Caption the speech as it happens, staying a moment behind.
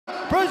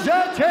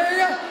presenting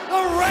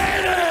the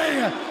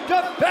reigning,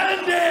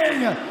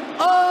 defending,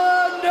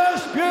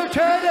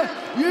 undisputed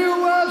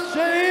UFC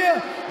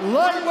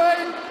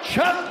lightweight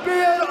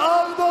champion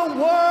of the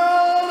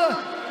world,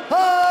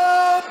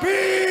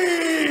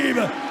 Khabib,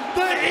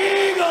 the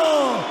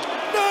Eagle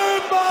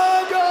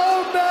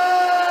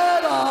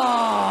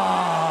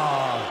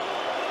Nurmagomedov.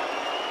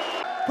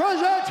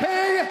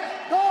 Presenting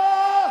the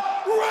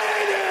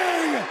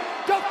reigning,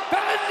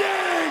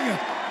 defending,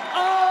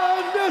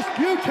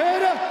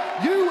 undisputed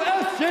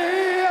UFC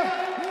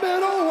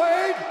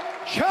middleweight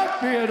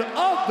champion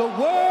of the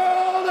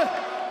world,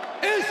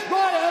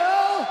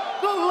 Israel,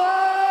 the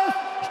last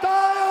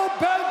style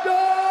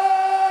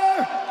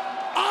bender,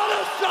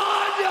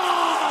 Adesanya.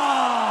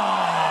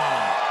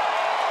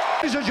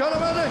 Ladies and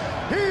gentlemen,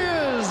 he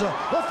is the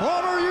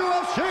former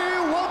UFC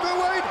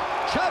welterweight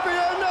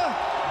champion,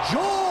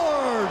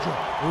 George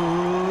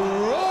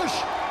Rush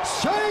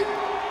St.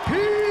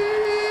 Pierre.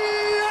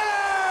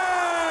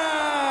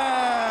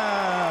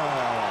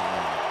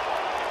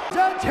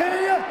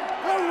 Presenting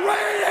the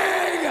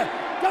reigning,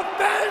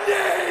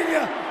 defending,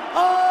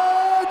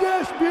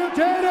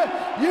 undisputed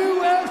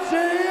UFC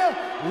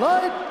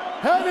light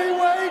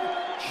heavyweight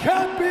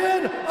champion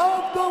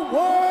of the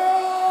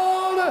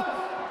world,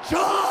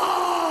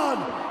 John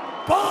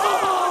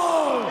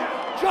Paul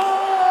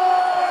Jones.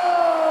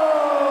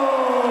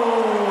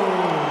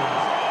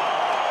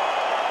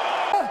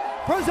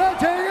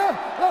 Presenting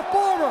the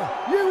former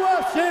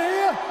UFC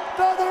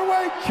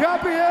featherweight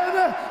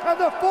champion and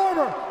the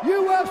former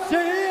UFC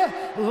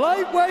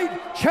lightweight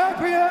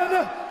champion,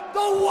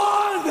 the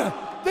one,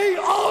 the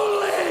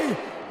only,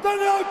 the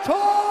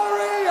notorious